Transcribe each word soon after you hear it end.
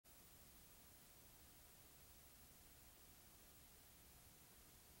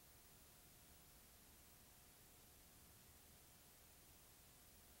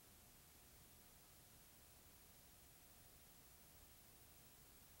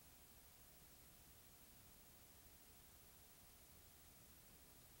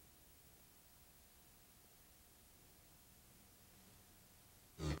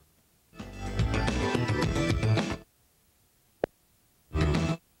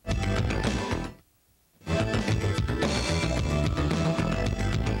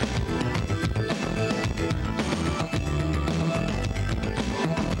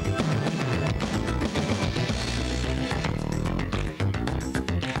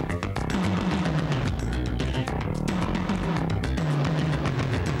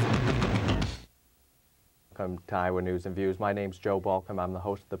welcome to Iowa News and Views. My name's Joe Balcom. I'm the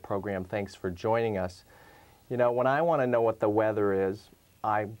host of the program. Thanks for joining us. You know, when I want to know what the weather is,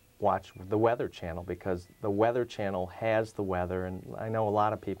 I watch the Weather Channel because the Weather Channel has the weather, and I know a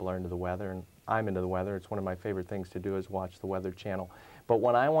lot of people are into the weather, and I'm into the weather. It's one of my favorite things to do is watch the Weather Channel. But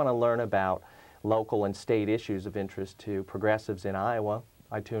when I want to learn about local and state issues of interest to progressives in Iowa,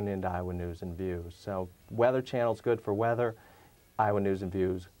 I tune into Iowa News and Views. So Weather Channel's good for weather, Iowa News and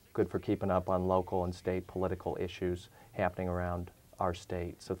Views good for keeping up on local and state political issues happening around our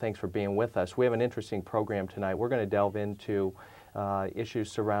state. So thanks for being with us. We have an interesting program tonight. We're going to delve into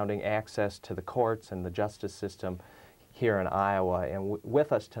issues surrounding access to the courts and the justice system here in Iowa. And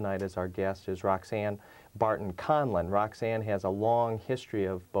with us tonight as our guest is Roxanne Conlin. Roxanne has a long history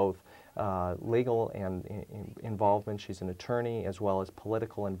of both legal and involvement. She's an attorney as well as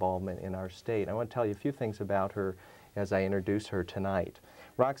political involvement in our state. I want to tell you a few things about her as I introduce her tonight.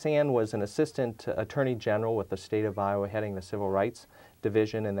 Roxanne was an assistant attorney general with the state of Iowa, heading the civil rights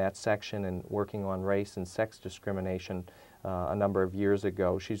division in that section and working on race and sex discrimination a number of years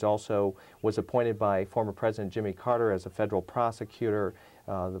ago. She's also was appointed by former President Jimmy Carter as a federal prosecutor,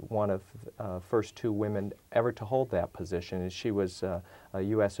 one of first two women ever to hold that position. And she was a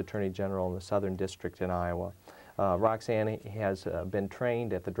U.S. Attorney General in the Southern District in Iowa. Roxanne has been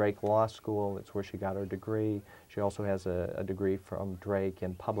trained at the Drake Law School. That's where she got her degree. She also has a degree from Drake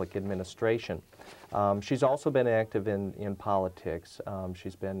in public administration. She's also been active in politics.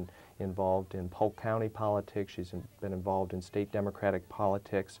 She's been involved in Polk County politics. She's been involved in state Democratic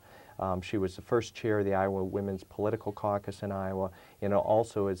politics. She was the first chair of the Iowa Women's Political Caucus in Iowa, and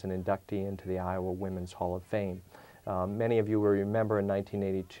also is an inductee into the Iowa Women's Hall of Fame. Many of you will remember in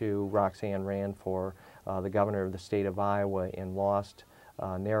 1982, Roxanne ran for the governor of the state of Iowa and lost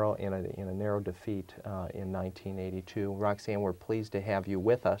in a narrow defeat in 1982. Roxanne, we're pleased to have you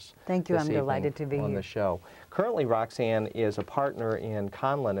with us. Thank you. I'm delighted to be on here. The show. Currently, Roxanne is a partner in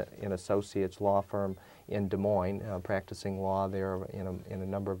Conlin and Associates law firm in Des Moines, practicing law there in a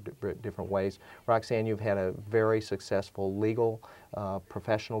number of different ways. Roxanne, you've had a very successful legal,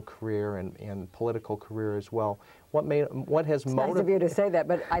 professional career and political career as well. What has motivated? Nice of you to say that,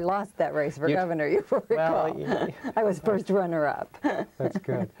 but I lost that race for governor. You recall? Well, I was first runner-up. That's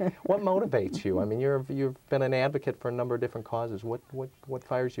good. What motivates you? I mean, you've been an advocate for a number of different causes. What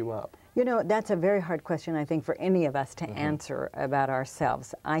fires you up? You know, that's a very hard question, I think, for any of us to answer about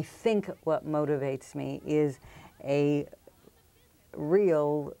ourselves. I think what motivates me is a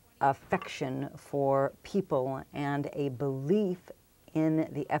real affection for people and a belief in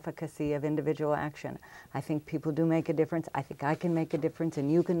the efficacy of individual action. I think people do make a difference. I think I can make a difference,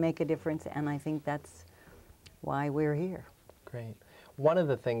 and you can make a difference, and I think that's why we're here. Great. One of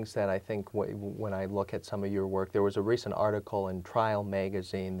the things that I think when I look at some of your work, there was a recent article in Trial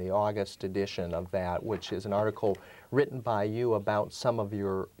magazine, the August edition of that, which is an article written by you about some of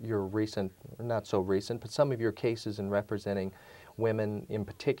your recent, not so recent, but some of your cases in representing women in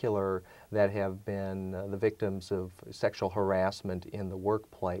particular that have been the victims of sexual harassment in the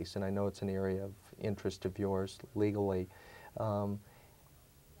workplace. And I know it's an area of interest of yours legally. Tell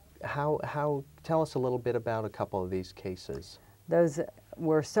us a little bit about a couple of these cases. Those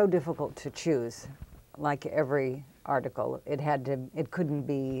were so difficult to choose. Like every article, it couldn't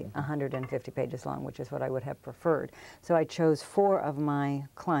be 150 pages long, which is what I would have preferred. So I chose 4 of my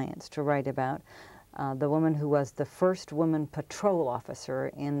clients to write about. The woman who was the first woman patrol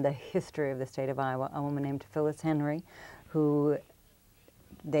officer in the history of the state of Iowa, a woman named Phyllis Henry, who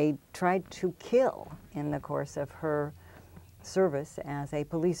they tried to kill in the course of her service as a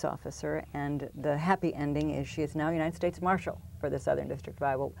police officer, and the happy ending is she is now United States Marshal for the Southern District of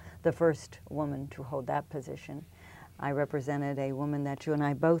Iowa, the first woman to hold that position. I represented a woman that you and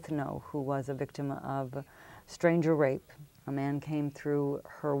I both know who was a victim of stranger rape. A man came through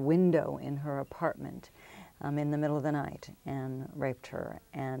her window in her apartment in the middle of the night and raped her,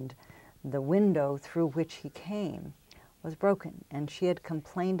 and the window through which he came was broken, and she had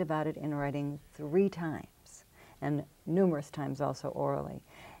complained about it in writing 3 times. And numerous times also orally.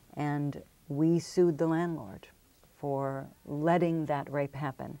 And we sued the landlord for letting that rape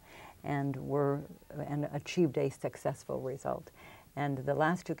happen and achieved a successful result. And the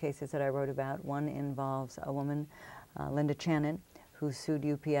last 2 cases that I wrote about, one involves a woman, Linda Channon, who sued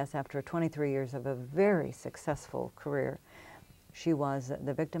UPS after 23 years of a very successful career. She was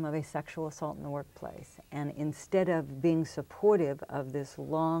the victim of a sexual assault in the workplace. And instead of being supportive of this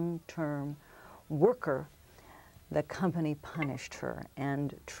long-term worker, the company punished her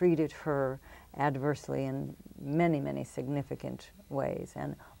and treated her adversely in many, many significant ways.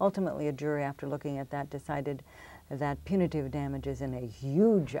 And ultimately, a jury, after looking at that, decided that punitive damages in a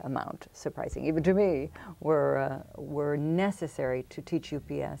huge amount, surprising even to me, were necessary to teach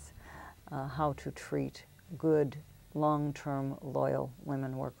UPS how to treat good, long-term, loyal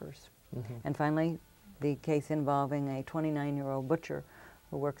women workers. And finally, the case involving a 29-year-old butcher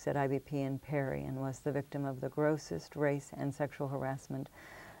who works at IBP in Perry and was the victim of the grossest race and sexual harassment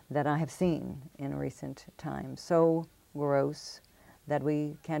that I have seen in recent times. So gross that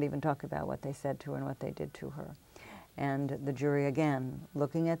we can't even talk about what they said to her and what they did to her. And the jury, again,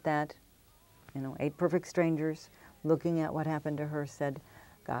 looking at that, 8 perfect strangers, looking at what happened to her, said,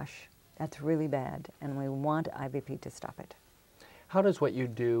 gosh, that's really bad, and we want IBP to stop it. How does what you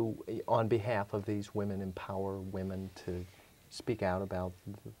do on behalf of these women empower women to speak out about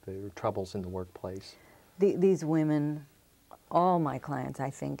their troubles in the workplace? These women, all my clients, I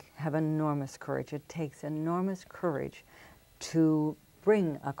think, have enormous courage. It takes enormous courage to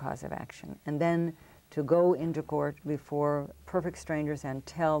bring a cause of action and then to go into court before perfect strangers and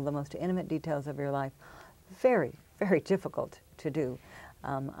tell the most intimate details of your life. Very, very difficult to do.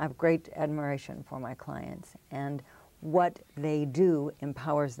 I have great admiration for my clients, and what they do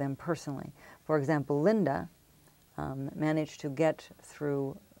empowers them personally. For example, Linda managed to get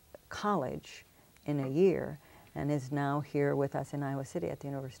through college in a year and is now here with us in Iowa City at the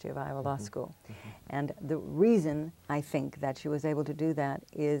University of Iowa Law School. And the reason I think that she was able to do that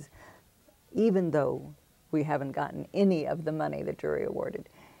is, even though we haven't gotten any of the money the jury awarded,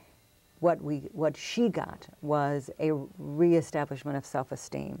 what she got was a reestablishment of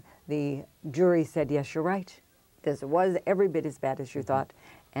self-esteem. The jury said, yes, you're right. This was every bit as bad as you thought,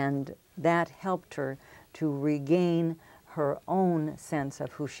 and that helped her to regain her own sense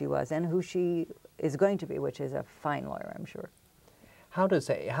of who she was and who she is going to be, which is a fine lawyer, I'm sure.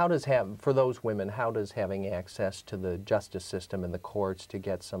 For those women, how does having access to the justice system and the courts to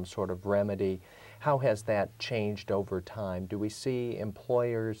get some sort of remedy, how has that changed over time? Do we see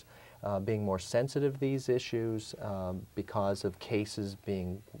employers being more sensitive to these issues because of cases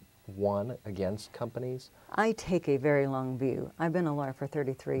being won against companies? I take a very long view. I've been a lawyer for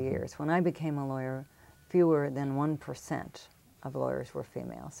 33 years. When I became a lawyer, fewer than 1% of lawyers were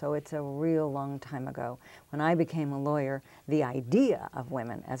female. So it's a real long time ago. When I became a lawyer, the idea of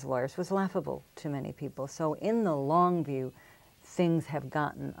women as lawyers was laughable to many people. So in the long view, things have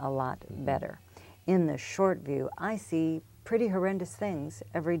gotten a lot better. In the short view, I see pretty horrendous things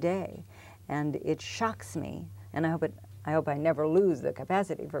every day, and it shocks me, and I hope I never lose the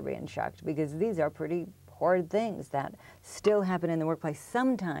capacity for being shocked, because these are pretty horrid things that still happen in the workplace,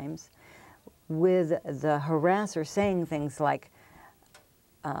 sometimes with the harasser saying things like,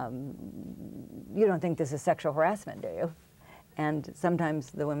 you don't think this is sexual harassment, do you? And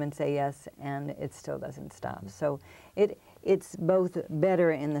sometimes the women say yes, and it still doesn't stop. So it's both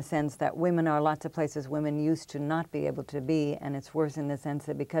better in the sense that women are lots of places women used to not be able to be, and it's worse in the sense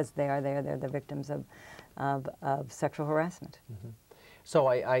that because they are there, they're the victims of sexual harassment. So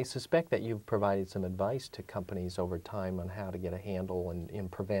I suspect that you've provided some advice to companies over time on how to get a handle and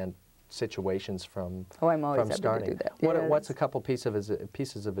prevent situations from I'm always happy starting. to do that. What's a couple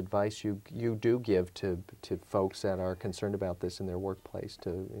pieces of advice you do give to folks that are concerned about this in their workplace?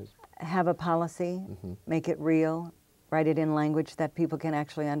 Have a policy, make it real, write it in language that people can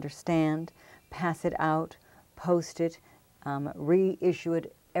actually understand, pass it out, post it, reissue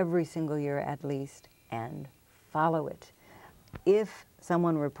it every single year at least, and follow it. If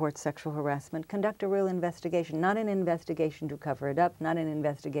someone reports sexual harassment, conduct a real investigation, not an investigation to cover it up, not an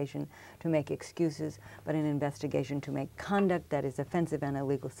investigation to make excuses, but an investigation to make conduct that is offensive and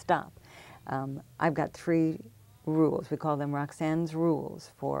illegal stop. I've got 3 rules. We call them Roxanne's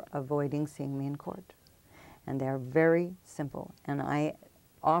rules for avoiding seeing me in court. And they're very simple. And I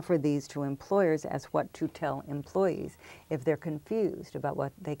offer these to employers as what to tell employees if they're confused about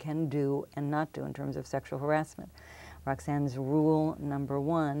what they can do and not do in terms of sexual harassment. Roxanne's rule number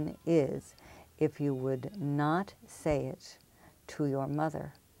 1 is, if you would not say it to your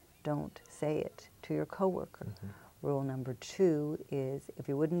mother, don't say it to your coworker. Rule number 2 is, if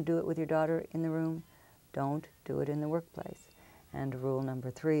you wouldn't do it with your daughter in the room, don't do it in the workplace. And rule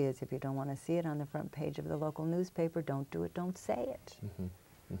number 3 is, if you don't want to see it on the front page of the local newspaper, don't do it, don't say it.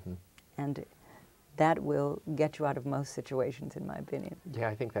 And that will get you out of most situations, in my opinion. Yeah,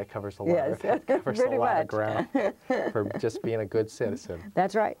 I think that covers a lot. Yes, that covers a lot of much. ground for just being a good citizen.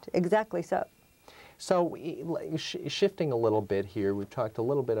 That's right, exactly so. So, shifting a little bit here, we've talked a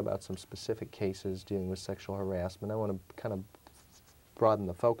little bit about some specific cases dealing with sexual harassment. I want to kind of broaden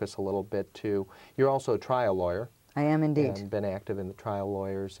the focus a little bit to, you're also a trial lawyer, I am indeed. And been active in the trial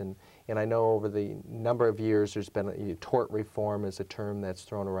lawyers. And I know over the number of years there's been tort reform is a term that's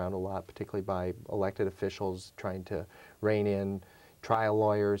thrown around a lot, particularly by elected officials trying to rein in trial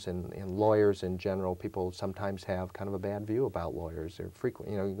lawyers and lawyers in general. People sometimes have kind of a bad view about lawyers. They're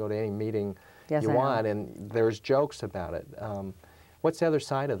frequent, you know, you go to any meeting Yes, you I want know. and there's jokes about it. What's the other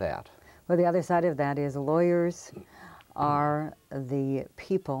side of that? Well, the other side of that is lawyers are the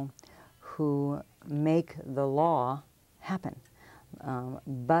people who make the law happen.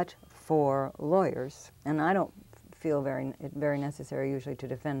 But for lawyers, and I don't feel very necessary usually to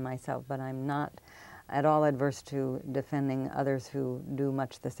defend myself, but I'm not at all adverse to defending others who do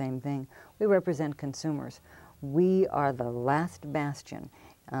much the same thing. We represent consumers. We are the last bastion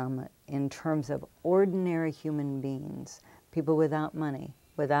in terms of ordinary human beings, people without money,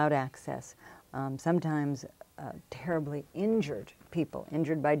 without access, sometimes terribly injured people,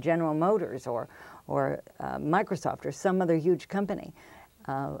 injured by General Motors or Microsoft or some other huge company.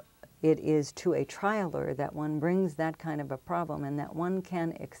 It is to a trial lawyer that one brings that kind of a problem and that one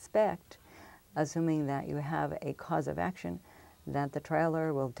can expect, assuming that you have a cause of action, that the trial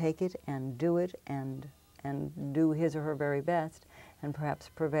lawyer will take it and do it and do his or her very best and perhaps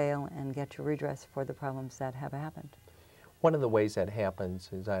prevail and get to redress for the problems that have happened. One of the ways that happens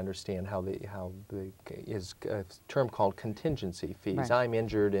is I understand how is a term called contingency fees. Right. I'm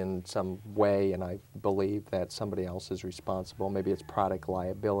injured in some way and I believe that somebody else is responsible. Maybe it's product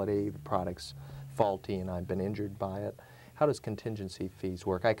liability, the product's faulty and I've been injured by it. How does contingency fees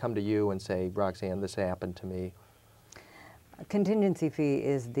work? I come to you and say, Roxanne, this happened to me. A contingency fee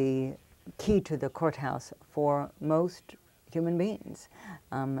is the key to the courthouse for most human beings,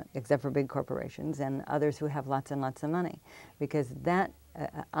 except for big corporations and others who have lots and lots of money. Because that,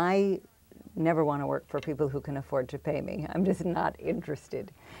 I never want to work for people who can afford to pay me. I'm just not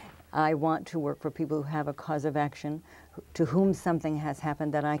interested. I want to work for people who have a cause of action, to whom something has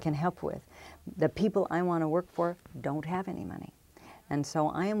happened that I can help with. The people I want to work for don't have any money. And so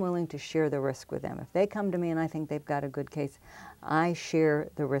I am willing to share the risk with them. If they come to me and I think they've got a good case, I share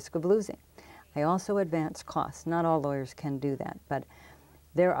the risk of losing. I also advance costs. Not all lawyers can do that, but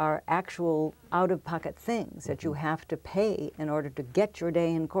there are actual out-of-pocket things that you have to pay in order to get your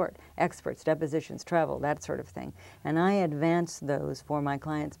day in court. Experts, depositions, travel, that sort of thing. And I advance those for my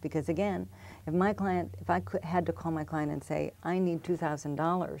clients because, again, if I had to call my client and say, I need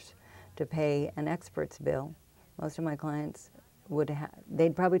 $2,000 to pay an expert's bill, most of my clients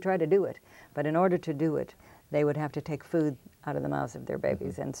they'd probably try to do it. But in order to do it, they would have to take food out of the mouths of their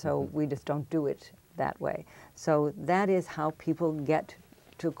babies, and so we just don't do it that way. So that is how people get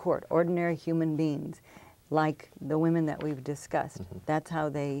to court, ordinary human beings, like the women that we've discussed. That's how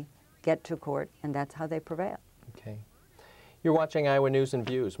they get to court, and that's how they prevail. Okay. You're watching Iowa News and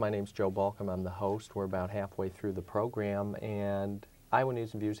Views. My name's Joe Balcom. I'm the host. We're about halfway through the program, and Iowa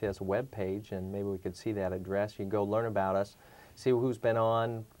News and Views has a web page, and maybe we could see that address. You can go learn about us, see who's been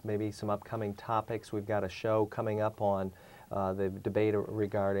on, maybe some upcoming topics. We've got a show coming up on the debate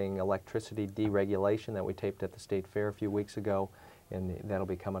regarding electricity deregulation that we taped at the State Fair a few weeks ago, and that'll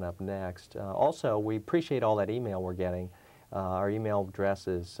be coming up next. Also, we appreciate all that email we're getting. Our email address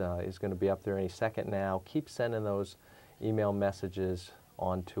is going to be up there any second now. Keep sending those email messages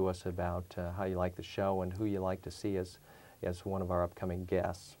on to us about how you like the show and who you like to see as one of our upcoming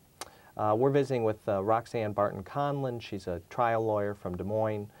guests. We're visiting with Roxanne Conlin. She's a trial lawyer from Des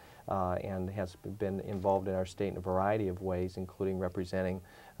Moines and has been involved in our state in a variety of ways, including representing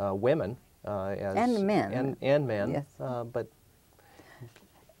women. And men. And men. Yes. But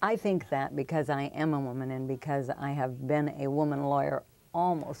I think that because I am a woman and because I have been a woman lawyer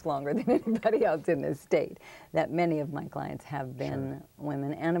almost longer than anybody else in this state, that many of my clients have been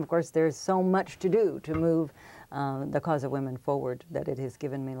women. And of course there's so much to do to move the cause of women forward that it has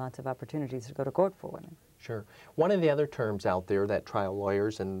given me lots of opportunities to go to court for women. Sure. One of the other terms out there that trial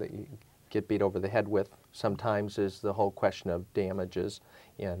lawyers get beat over the head with sometimes is the whole question of damages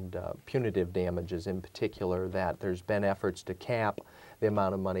and punitive damages in particular, that there's been efforts to cap the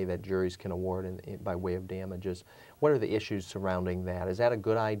amount of money that juries can award by way of damages. What are the issues surrounding that? Is that a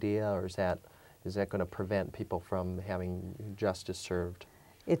good idea, or is that going to prevent people from having justice served?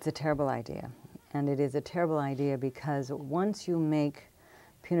 It's a terrible idea. And it is a terrible idea because once you make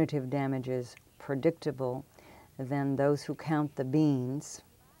punitive damages predictable, then those who count the beans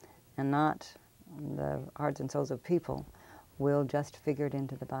and not the hearts and souls of people will just figure it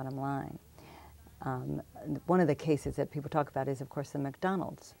into the bottom line. One of the cases that people talk about is, of course, the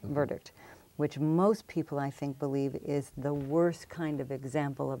McDonald's verdict, which most people, I think, believe is the worst kind of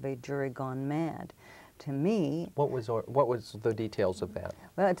example of a jury gone mad. To me... What was the details of that?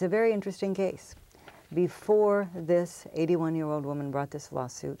 Well, it's a very interesting case. Before this 81-year-old woman brought this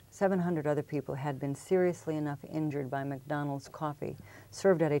lawsuit, 700 other people had been seriously enough injured by McDonald's coffee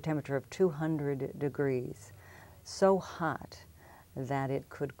served at a temperature of 200 degrees, so hot that it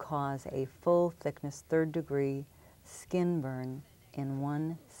could cause a full-thickness, third-degree skin burn in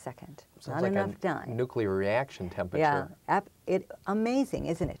 1 second. Sounds Not like enough a time. nuclear reaction temperature. Yeah, amazing,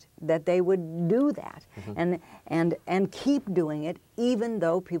 isn't it, that they would do that and keep doing it even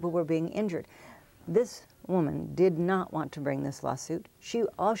though people were being injured. This woman did not want to bring this lawsuit.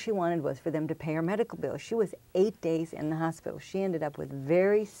 All she wanted was for them to pay her medical bill. She was 8 days in the hospital. She ended up with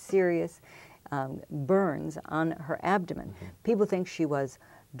very serious burns on her abdomen. People think she was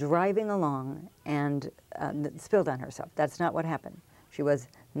driving along and spilled on herself. That's not what happened. She was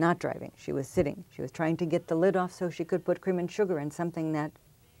not driving. She was sitting. She was trying to get the lid off so she could put cream and sugar in, something that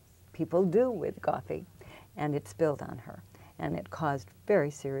people do with coffee, and it spilled on her. And it caused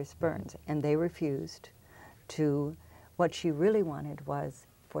very serious burns. And they refused to, what she really wanted was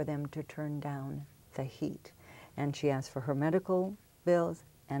for them to turn down the heat. And she asked for her medical bills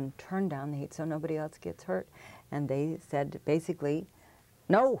and turn down the heat so nobody else gets hurt. And they said basically,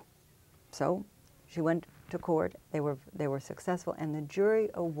 no. So she went to court. They were successful, and the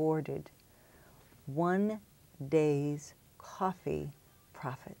jury awarded 1 day's coffee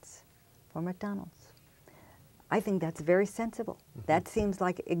profits for McDonald's. I think that's very sensible. That seems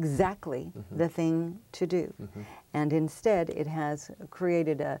like exactly the thing to do. And instead, it has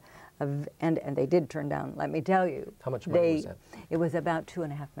created and they did turn down, let me tell you. How much money was that? It was about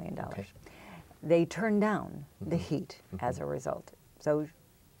 $2.5 million. Okay. They turned down the heat as a result. So,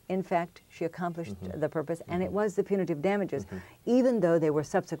 in fact, she accomplished the purpose, and it was the punitive damages, even though they were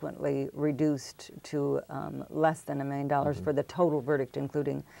subsequently reduced to less than $1 million for the total verdict,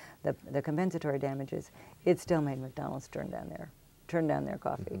 including the compensatory damages. It still made McDonald's turn down their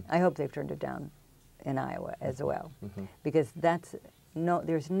coffee. I hope they've turned it down in Iowa as well, because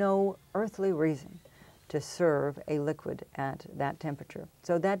there's no earthly reason to serve a liquid at that temperature.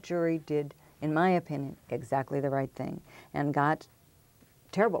 So that jury did, in my opinion, exactly the right thing, and got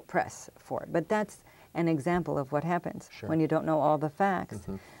terrible press for it. But that's an example of what happens when you don't know all the facts.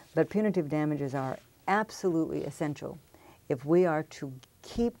 But punitive damages are absolutely essential if we are to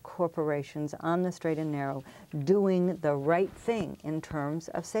keep corporations on the straight and narrow doing the right thing in terms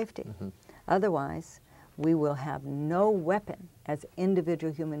of safety. Otherwise, we will have no weapon as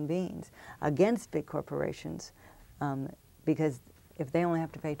individual human beings against big corporations, because if they only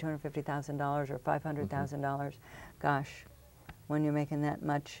have to pay $250,000 or $500,000, gosh, when you're making that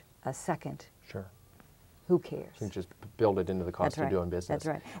much a second, who cares? So you just build it into the cost of doing business. That's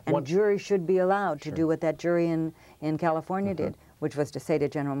right. And juries should be allowed to do what that jury in California did, which was to say to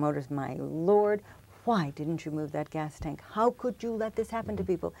General Motors, my Lord, why didn't you move that gas tank? How could you let this happen to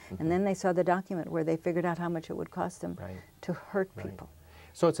people? And then they saw the document where they figured out how much it would cost them to hurt people.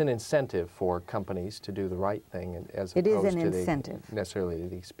 So it's an incentive for companies to do the right thing, as it opposed is an to incentive. necessarily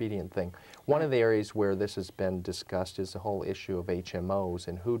the expedient thing. One of the areas where this has been discussed is the whole issue of HMOs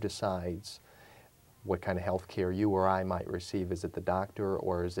and who decides what kind of health care you or I might receive. Is it the doctor,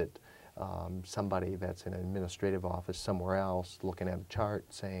 or is it somebody that's in an administrative office somewhere else looking at a chart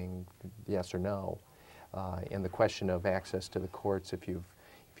saying yes or no? And the question of access to the courts, if you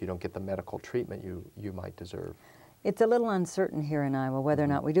don't get the medical treatment you might deserve. It's a little uncertain here in Iowa whether or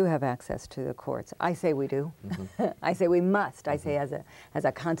not we do have access to the courts. I say we do. I say we must. I say as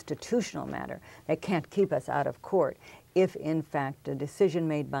a constitutional matter, they can't keep us out of court if, in fact, a decision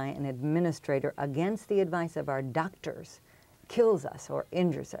made by an administrator against the advice of our doctors kills us or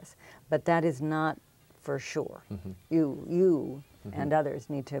injures us. But that is not for sure. You and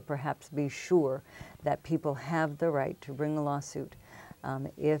others need to perhaps be sure that people have the right to bring a lawsuit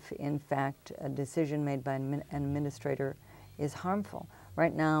if, in fact, a decision made by an administrator is harmful.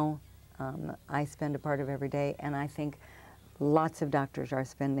 Right now, I spend a part of every day, and I think lots of doctors are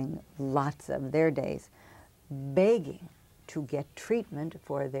spending lots of their days begging to get treatment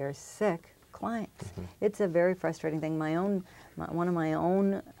for their sick clients. It's a very frustrating thing. One of my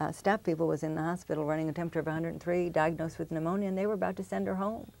own staff people was in the hospital running a temperature of 103, diagnosed with pneumonia, and they were about to send her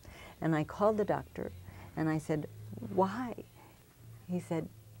home. And I called the doctor, and I said, why? He said,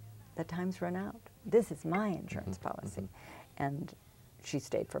 the time's run out. This is my insurance policy. And she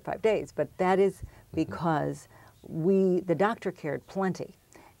stayed for 5 days. But that is because the doctor cared plenty,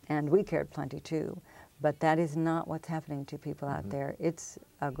 and we cared plenty too. But that is not what's happening to people out there. It's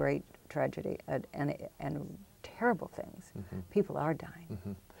a great tragedy and terrible things. People are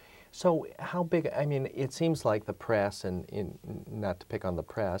dying. So how big, I mean, it seems like the press, and not to pick on the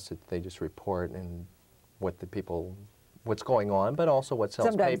press, they just report and what the people what's going on, but also what sells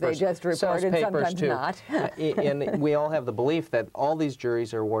sometimes papers. Sometimes they just report sells and papers sometimes too. not. And we all have the belief that all these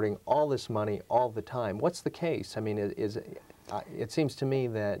juries are awarding all this money all the time. What's the case? I mean, it seems to me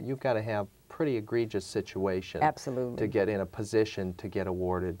that you've got to have pretty egregious situation Absolutely. to get in a position to get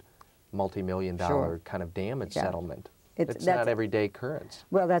awarded multi-million-dollar kind of damage settlement. It's not everyday occurrence.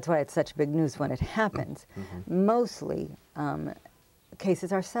 Well, that's why it's such big news when it happens. Mostly,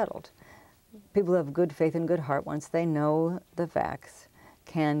 cases are settled. People of good faith and good heart, once they know the facts,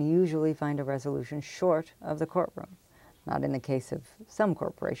 can usually find a resolution short of the courtroom. Not in the case of some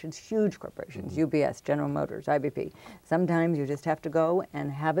corporations, huge corporations, UBS, General Motors, IBP. Sometimes you just have to go and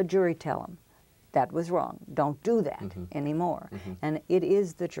have a jury tell them, that was wrong. Don't do that anymore. And it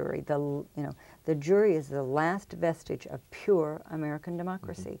is the jury. The jury is the last vestige of pure American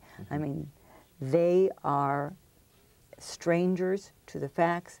democracy. I mean, they are strangers to the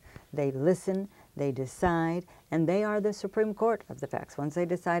facts. They listen, they decide, and they are the Supreme Court of the facts. Once they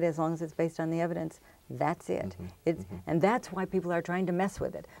decide, as long as it's based on the evidence, that's it. And that's why people are trying to mess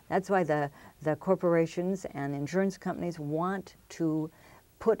with it. That's why the corporations and insurance companies want to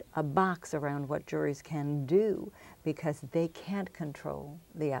put a box around what juries can do, because they can't control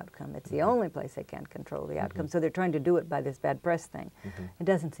the outcome. It's the only place they can't control the outcome. So they're trying to do it by this bad press thing. It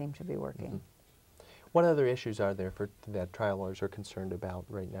doesn't seem to be working. What other issues are there that trial lawyers are concerned about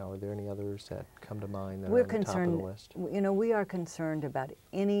right now? Are there any others that come to mind that are on the top of the list? You know, we are concerned about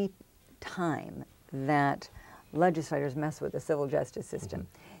any time that legislators mess with the civil justice system.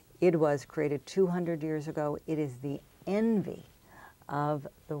 It was created 200 years ago. It is the envy of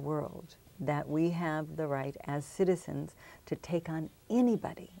the world that we have the right as citizens to take on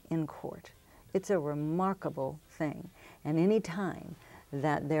anybody in court. It's a remarkable thing. And any time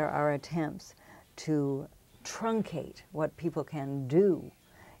that there are attempts to truncate what people can do,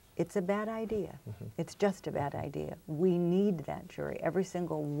 it's a bad idea. It's just a bad idea. We need that jury. Every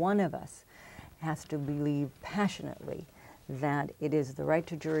single one of us has to believe passionately that it is the right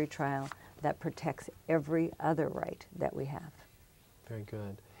to jury trial that protects every other right that we have. Very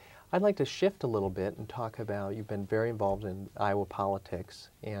good. I'd like to shift a little bit and talk about, you've been very involved in Iowa politics,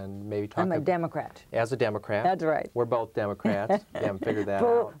 and maybe talk I'm a Democrat. As a Democrat. That's right. We're both Democrats. You haven't figured that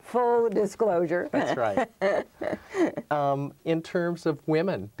out. Full disclosure. That's right. In terms of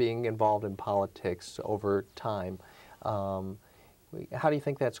women being involved in politics over time, how do you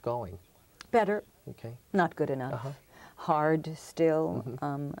think that's going? Better. Okay. Not good enough. Hard still.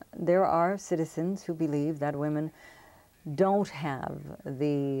 There are citizens who believe that women don't have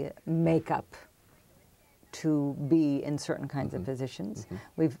the makeup to be in certain kinds of positions.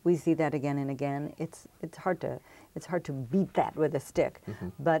 We see that again and again. It's hard to beat that with a stick.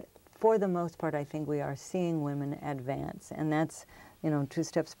 But for the most part, I think we are seeing women advance, and that's, you know, 2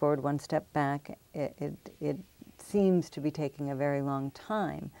 steps forward, 1 step back. It seems to be taking a very long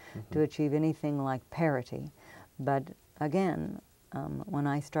time to achieve anything like parity. But again, when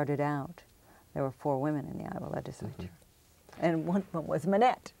I started out, there were 4 women in the Iowa legislature. And one of them was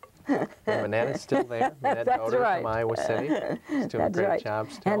Manette. And Manette is still there. Manette Doder from Iowa City. She's doing a great job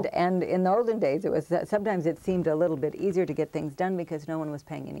still. And in the olden days, it was sometimes it seemed a little bit easier to get things done because no one was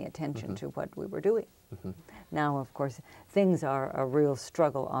paying any attention to what we were doing. Now, of course, things are a real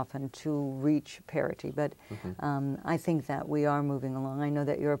struggle often to reach parity. But I think that we are moving along. I know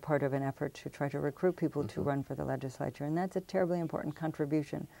that you're a part of an effort to try to recruit people to run for the legislature, and that's a terribly important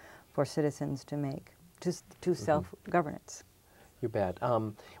contribution for citizens to make to self-governance. You bet.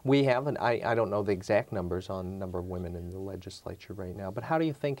 We have, I don't know the exact numbers on number of women in the legislature right now, but how do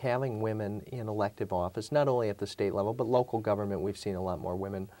you think having women in elective office, not only at the state level, but local government, we've seen a lot more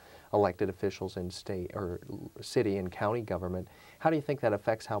women elected officials in state or city and county government, how do you think that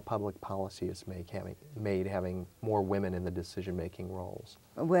affects how public policy is having more women in the decision-making roles?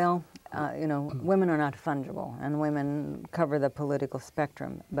 Well, you know, women are not fungible, and women cover the political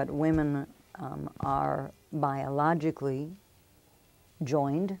spectrum, but women are biologically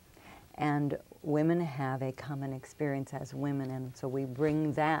joined, and women have a common experience as women, and so we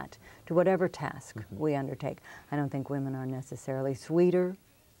bring that to whatever task we undertake. I don't think women are necessarily sweeter.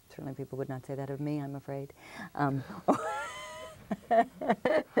 Certainly people would not say that of me, I'm afraid.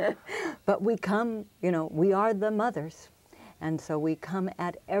 But we come, you know, we are the mothers, and so we come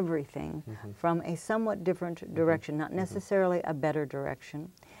at everything from a somewhat different direction, not necessarily a better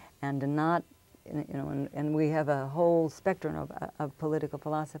direction, and not, you know, and we have a whole spectrum of political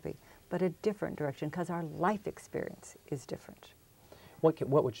philosophy, but a different direction because our life experience is different.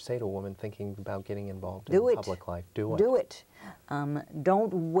 What would you say to a woman thinking about getting involved in public life? Do it. Do it.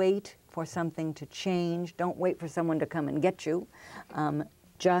 Don't wait for something to change. Don't wait for someone to come and get you.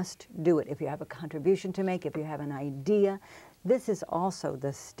 Just do it. If you have a contribution to make, if you have an idea, this is also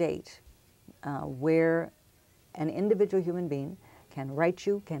the state where an individual human being can write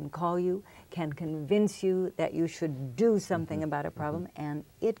you, can call you, can convince you that you should do something about a problem, and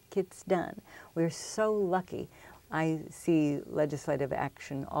it gets done. We're so lucky. I see legislative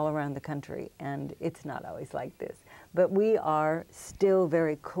action all around the country, and it's not always like this. But we are still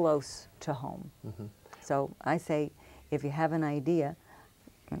very close to home. So I say, if you have an idea,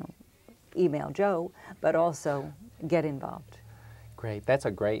 email Joe, but also get involved. Great. That's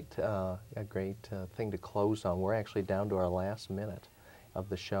a great thing to close on. We're actually down to our last minute of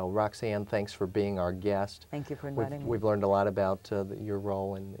the show. Roxanne, thanks for being our guest. Thank you for inviting me. We've learned a lot about your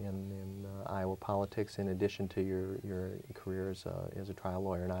role in Iowa politics, in addition to your career as a trial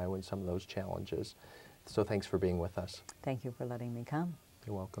lawyer in Iowa and some of those challenges. So thanks for being with us. Thank you for letting me come.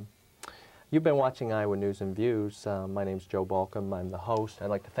 You're welcome. You've been watching Iowa News and Views. My name's Joe Balcom. I'm the host.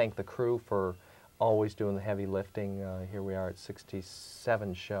 I'd like to thank the crew for always doing the heavy lifting. Here we are at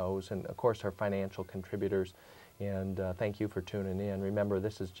 67 shows, and of course our financial contributors. And thank you for tuning in. Remember,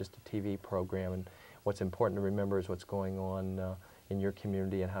 this is just a TV program, and what's important to remember is what's going on in your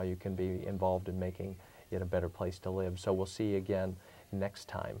community and how you can be involved in making it a better place to live. So we'll see you again next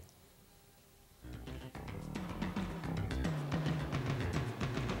time.